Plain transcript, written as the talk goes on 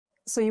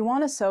So you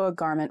want to sew a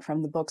garment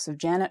from the books of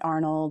Janet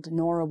Arnold,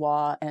 Nora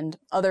Waugh, and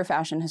other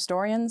fashion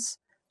historians?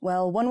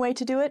 Well, one way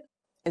to do it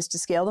is to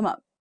scale them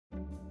up.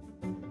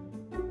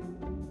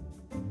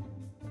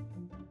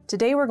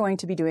 Today we're going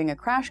to be doing a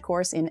crash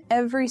course in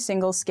every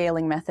single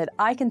scaling method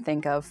I can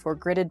think of for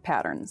gridded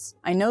patterns.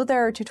 I know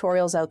there are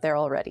tutorials out there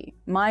already.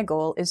 My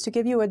goal is to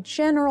give you a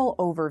general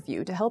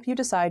overview to help you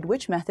decide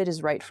which method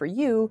is right for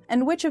you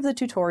and which of the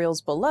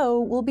tutorials below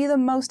will be the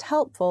most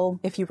helpful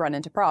if you run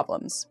into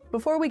problems.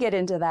 Before we get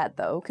into that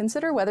though,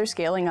 consider whether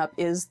scaling up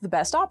is the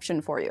best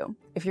option for you.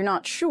 If you're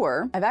not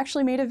sure, I've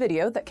actually made a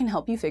video that can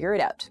help you figure it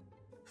out.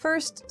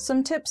 First,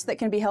 some tips that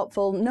can be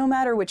helpful no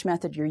matter which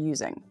method you're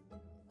using.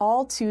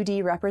 All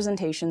 2D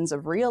representations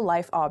of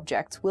real-life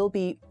objects will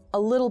be a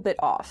little bit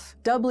off,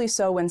 doubly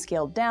so when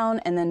scaled down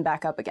and then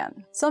back up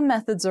again. Some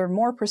methods are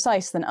more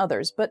precise than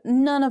others, but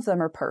none of them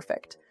are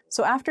perfect.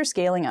 So after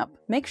scaling up,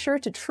 make sure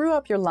to true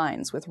up your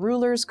lines with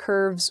rulers,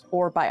 curves,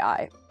 or by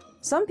eye.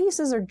 Some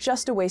pieces are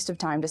just a waste of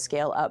time to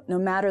scale up, no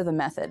matter the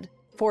method.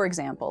 For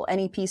example,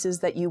 any pieces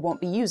that you won't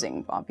be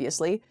using,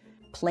 obviously.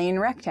 Plain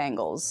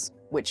rectangles,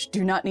 which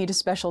do not need a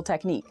special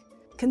technique.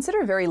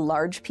 Consider very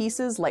large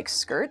pieces like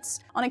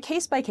skirts on a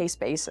case-by-case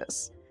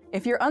basis.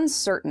 If you're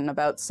uncertain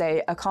about,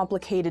 say, a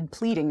complicated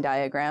pleating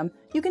diagram,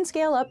 you can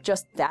scale up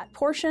just that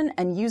portion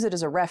and use it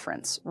as a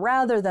reference,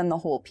 rather than the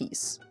whole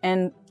piece.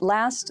 And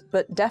last,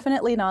 but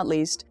definitely not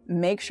least,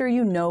 make sure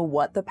you know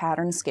what the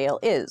pattern scale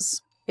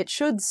is. It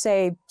should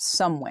say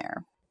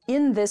somewhere.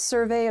 In this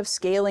survey of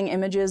scaling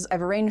images,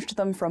 I've arranged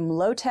them from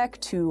low-tech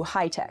to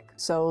high-tech.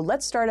 So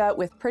let's start out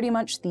with pretty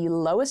much the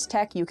lowest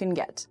tech you can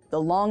get, the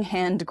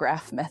longhand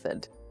graph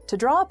method. To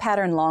draw a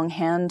pattern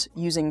longhand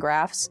using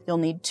graphs, you'll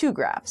need two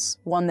graphs,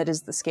 one that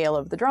is the scale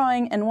of the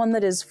drawing and one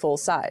that is full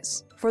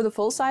size. For the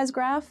full-size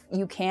graph,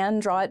 you can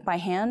draw it by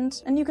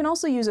hand, and you can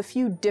also use a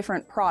few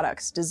different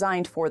products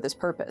designed for this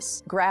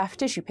purpose. Graph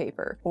tissue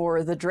paper,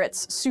 or the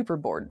Dritz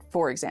Superboard,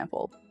 for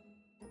example.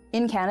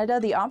 In Canada,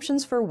 the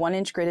options for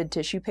 1-inch gridded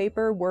tissue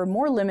paper were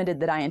more limited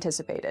than I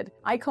anticipated.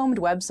 I combed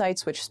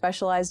websites which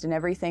specialized in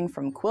everything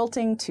from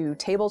quilting to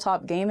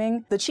tabletop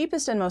gaming. The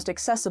cheapest and most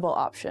accessible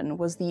option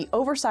was the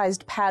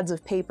oversized pads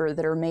of paper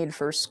that are made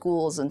for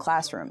schools and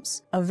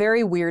classrooms. A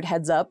very weird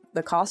heads up,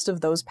 the cost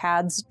of those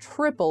pads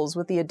triples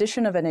with the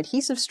addition of an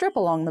adhesive strip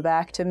along the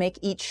back to make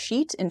each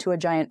sheet into a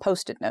giant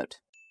post-it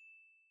note.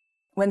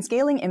 When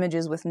scaling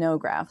images with no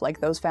graph,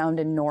 like those found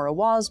in Nora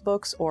Waugh's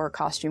books or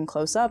Costume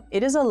Close-Up,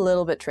 it is a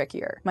little bit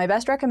trickier. My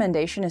best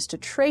recommendation is to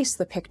trace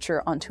the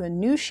picture onto a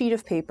new sheet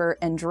of paper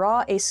and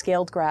draw a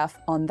scaled graph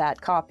on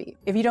that copy.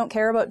 If you don't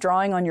care about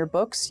drawing on your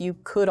books, you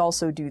could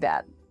also do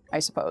that, I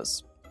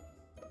suppose.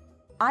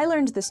 I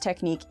learned this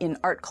technique in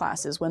art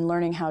classes when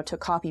learning how to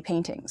copy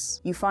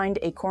paintings. You find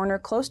a corner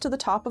close to the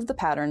top of the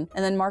pattern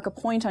and then mark a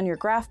point on your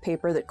graph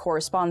paper that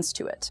corresponds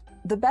to it.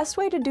 The best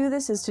way to do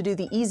this is to do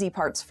the easy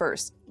parts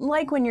first,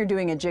 like when you're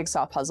doing a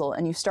jigsaw puzzle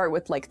and you start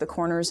with like the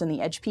corners and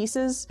the edge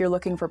pieces. You're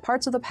looking for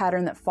parts of the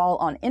pattern that fall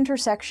on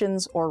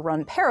intersections or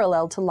run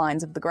parallel to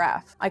lines of the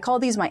graph. I call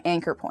these my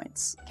anchor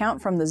points.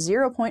 Count from the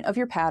 0 point of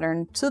your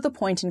pattern to the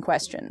point in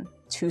question.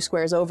 2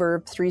 squares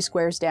over, 3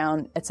 squares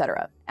down,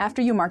 etc.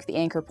 After you mark the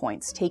anchor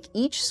points, take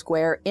each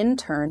square in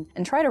turn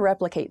and try to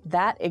replicate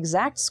that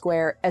exact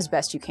square as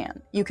best you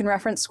can. You can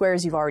reference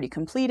squares you've already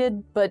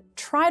completed, but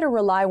try to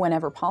rely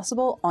whenever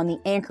possible on the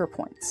anchor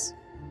points.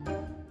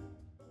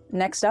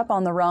 Next up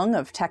on the rung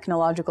of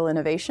technological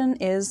innovation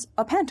is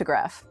a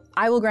pantograph.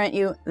 I will grant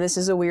you, this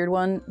is a weird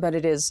one, but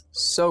it is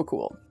so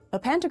cool. A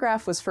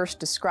pantograph was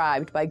first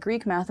described by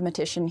Greek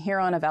mathematician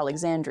Hieron of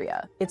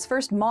Alexandria. Its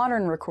first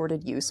modern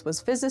recorded use was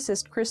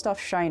physicist Christoph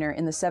Scheiner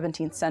in the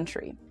 17th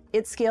century.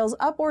 It scales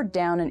up or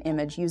down an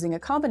image using a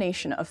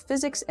combination of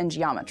physics and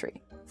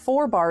geometry.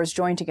 4 bars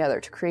join together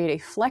to create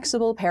a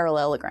flexible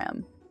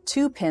parallelogram.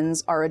 2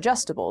 pins are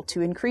adjustable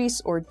to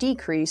increase or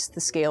decrease the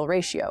scale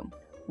ratio.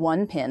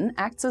 1 pin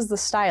acts as the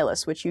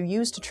stylus which you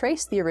use to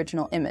trace the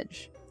original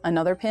image.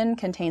 Another pin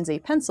contains a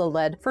pencil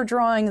lead for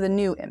drawing the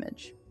new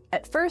image.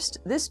 At first,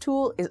 this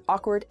tool is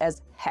awkward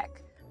as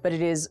heck, but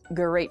it is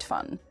great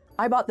fun.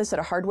 I bought this at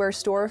a hardware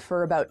store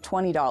for about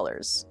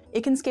 $20.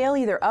 It can scale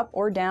either up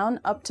or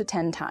down up to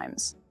 10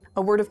 times.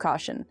 A word of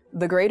caution,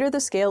 the greater the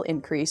scale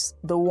increase,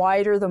 the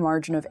wider the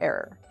margin of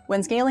error.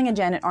 When scaling a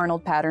Janet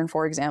Arnold pattern,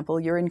 for example,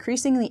 you're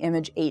increasing the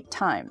image 8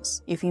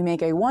 times. If you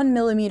make a 1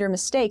 millimeter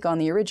mistake on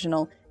the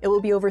original, it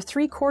will be over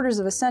 3/4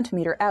 of a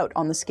centimeter out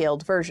on the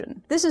scaled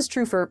version. This is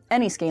true for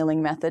any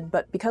scaling method,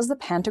 but because the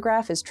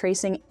pantograph is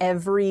tracing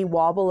every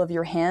wobble of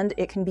your hand,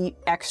 it can be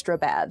extra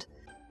bad.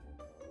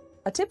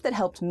 A tip that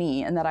helped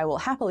me, and that I will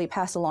happily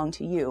pass along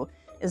to you,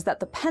 is that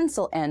the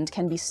pencil end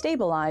can be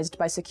stabilized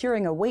by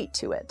securing a weight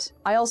to it.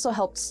 I also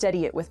helped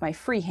steady it with my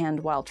free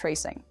hand while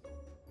tracing.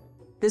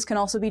 This can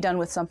also be done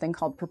with something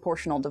called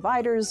proportional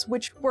dividers,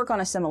 which work on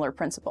a similar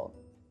principle.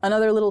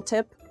 Another little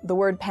tip, the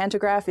word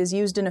pantograph is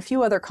used in a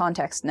few other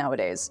contexts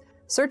nowadays.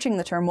 Searching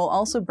the term will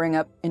also bring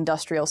up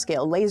industrial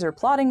scale laser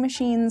plotting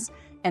machines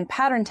and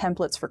pattern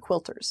templates for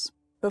quilters.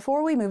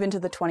 Before we move into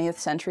the 20th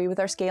century with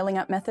our scaling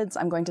up methods,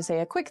 I'm going to say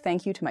a quick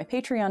thank you to my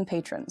Patreon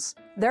patrons.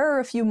 There are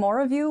a few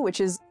more of you,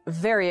 which is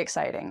very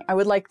exciting. I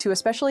would like to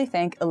especially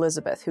thank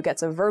Elizabeth, who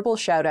gets a verbal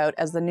shout out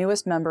as the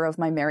newest member of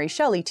my Mary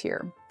Shelley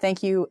tier.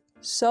 Thank you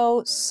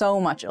so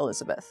much,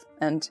 Elizabeth.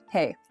 And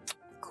hey,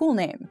 cool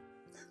name.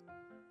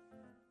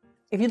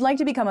 If you'd like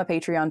to become a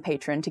Patreon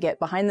patron to get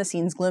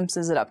behind-the-scenes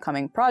glimpses at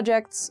upcoming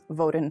projects,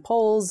 vote in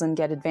polls, and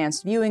get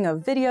advanced viewing of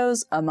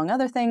videos, among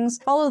other things,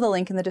 follow the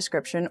link in the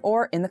description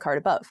or in the card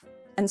above.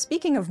 And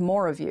speaking of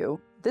more of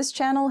you, this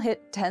channel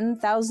hit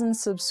 10,000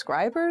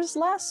 subscribers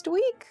last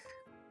week?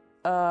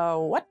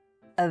 What?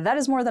 That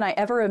is more than I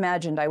ever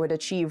imagined I would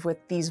achieve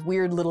with these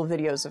weird little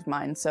videos of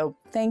mine, so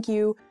thank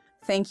you,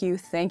 thank you,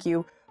 thank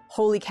you.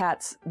 Holy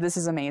cats, this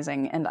is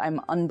amazing, and I'm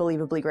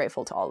unbelievably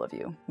grateful to all of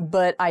you.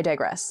 But I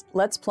digress.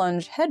 Let's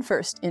plunge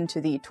headfirst into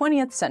the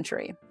 20th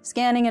century.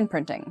 Scanning and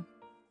printing.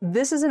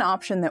 This is an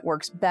option that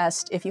works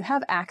best if you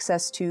have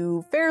access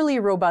to fairly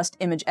robust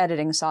image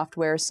editing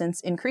software,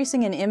 since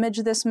increasing an image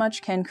this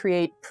much can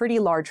create pretty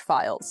large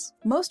files.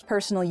 Most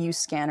personal use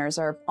scanners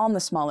are on the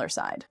smaller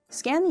side.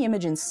 Scan the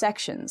image in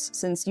sections,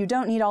 since you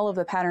don't need all of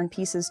the pattern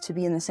pieces to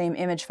be in the same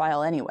image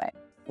file anyway.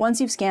 Once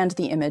you've scanned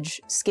the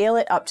image, scale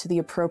it up to the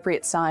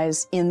appropriate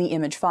size in the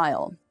image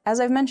file.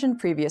 As I've mentioned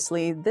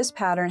previously, this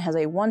pattern has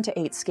a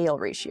 1:8 scale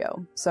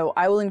ratio, so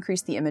I will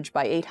increase the image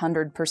by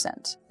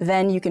 800%.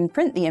 Then you can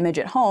print the image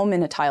at home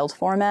in a tiled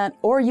format,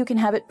 or you can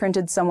have it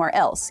printed somewhere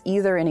else,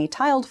 either in a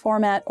tiled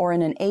format or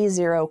in an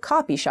A0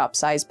 copy shop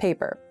size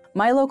paper.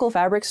 My local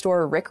fabric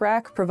store, Rick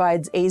Rack,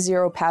 provides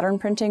A0 pattern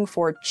printing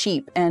for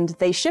cheap, and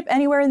they ship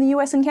anywhere in the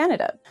US and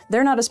Canada.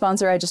 They're not a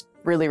sponsor, I just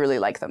really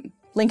like them.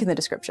 Link in the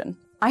description.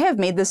 I have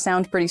made this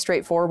sound pretty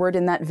straightforward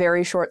in that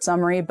very short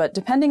summary, but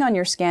depending on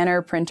your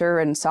scanner, printer,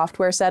 and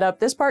software setup,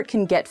 this part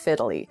can get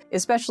fiddly,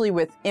 especially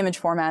with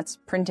image formats,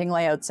 printing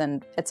layouts,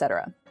 and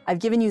etc. I've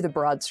given you the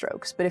broad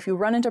strokes, but if you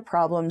run into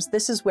problems,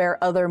 this is where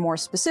other more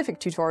specific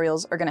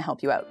tutorials are going to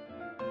help you out.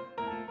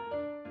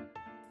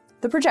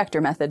 The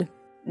projector method.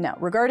 Now,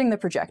 regarding the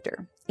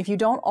projector, if you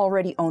don't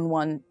already own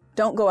one,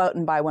 don't go out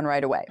and buy one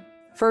right away.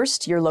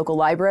 First, your local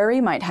library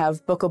might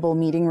have bookable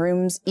meeting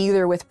rooms,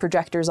 either with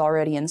projectors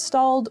already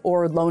installed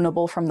or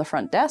loanable from the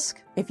front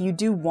desk. If you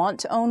do want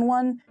to own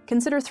one,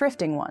 consider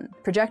thrifting one.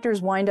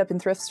 Projectors wind up in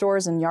thrift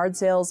stores and yard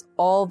sales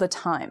all the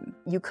time.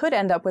 You could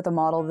end up with a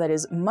model that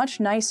is much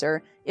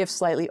nicer, if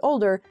slightly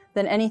older,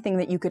 than anything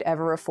that you could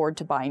ever afford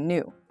to buy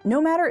new.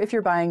 No matter if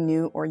you're buying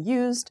new or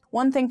used,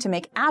 one thing to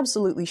make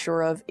absolutely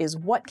sure of is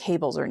what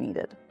cables are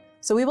needed.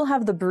 So we will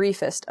have the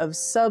briefest of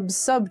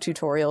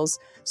sub-tutorials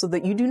so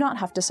that you do not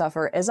have to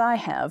suffer, as I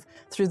have,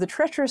 through the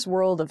treacherous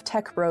world of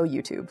Tech Bro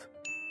YouTube.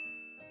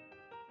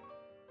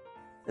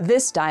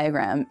 This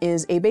diagram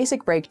is a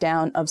basic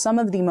breakdown of some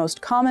of the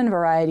most common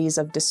varieties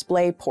of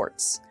display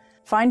ports.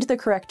 Find the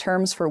correct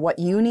terms for what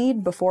you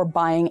need before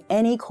buying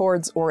any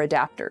cords or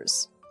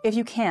adapters. If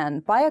you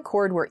can, buy a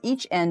cord where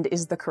each end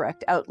is the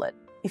correct outlet.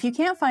 If you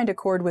can't find a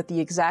cord with the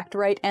exact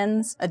right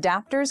ends,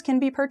 adapters can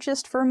be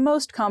purchased for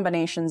most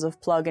combinations of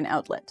plug and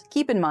outlet.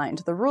 Keep in mind,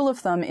 the rule of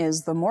thumb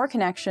is the more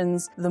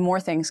connections, the more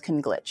things can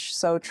glitch,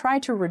 so try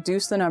to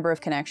reduce the number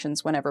of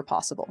connections whenever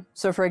possible.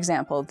 So for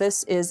example,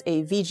 this is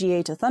a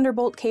VGA to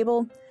Thunderbolt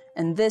cable,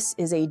 and this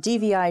is a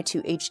DVI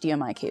to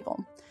HDMI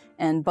cable.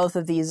 And both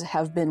of these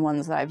have been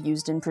ones that I've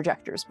used in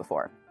projectors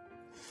before.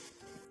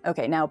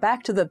 Okay, now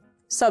back to the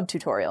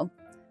sub-tutorial.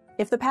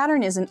 If the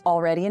pattern isn't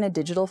already in a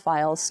digital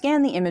file,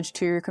 scan the image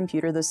to your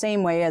computer the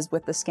same way as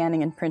with the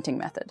scanning and printing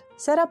method.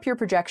 Set up your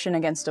projection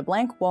against a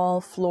blank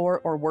wall, floor,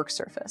 or work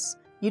surface.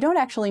 You don't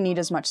actually need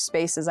as much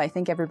space as I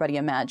think everybody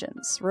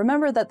imagines.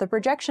 Remember that the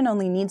projection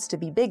only needs to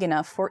be big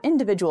enough for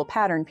individual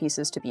pattern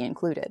pieces to be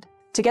included.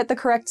 To get the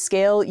correct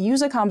scale,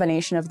 use a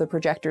combination of the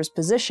projector's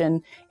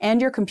position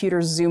and your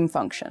computer's zoom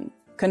function.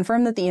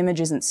 Confirm that the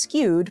image isn't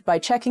skewed by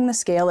checking the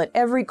scale at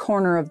every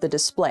corner of the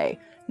display,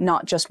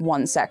 not just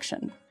one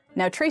section.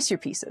 Now trace your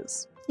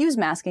pieces. Use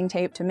masking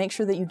tape to make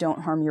sure that you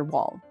don't harm your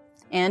wall.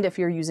 And if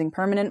you're using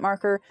permanent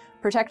marker,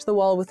 protect the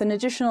wall with an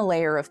additional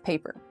layer of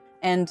paper.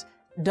 And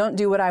don't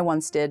do what I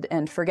once did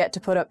and forget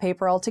to put up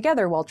paper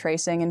altogether while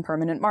tracing in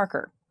permanent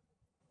marker.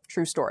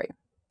 True story.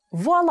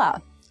 Voila!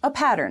 A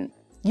pattern.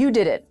 You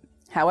did it.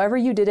 However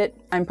you did it,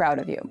 I'm proud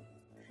of you.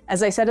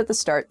 As I said at the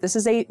start, this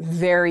is a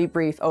very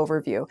brief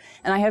overview,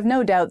 and I have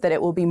no doubt that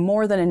it will be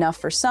more than enough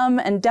for some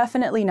and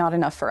definitely not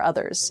enough for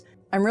others.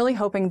 I'm really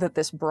hoping that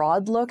this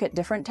broad look at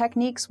different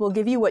techniques will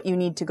give you what you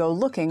need to go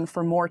looking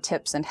for more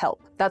tips and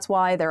help. That's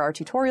why there are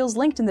tutorials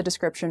linked in the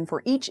description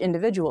for each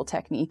individual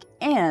technique,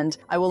 and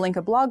I will link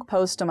a blog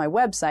post on my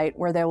website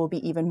where there will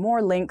be even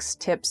more links,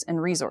 tips,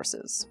 and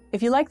resources.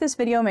 If you like this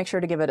video, make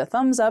sure to give it a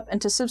thumbs up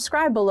and to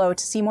subscribe below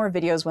to see more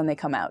videos when they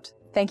come out.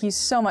 Thank you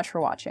so much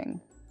for watching.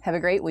 Have a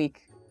great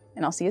week,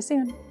 and I'll see you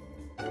soon.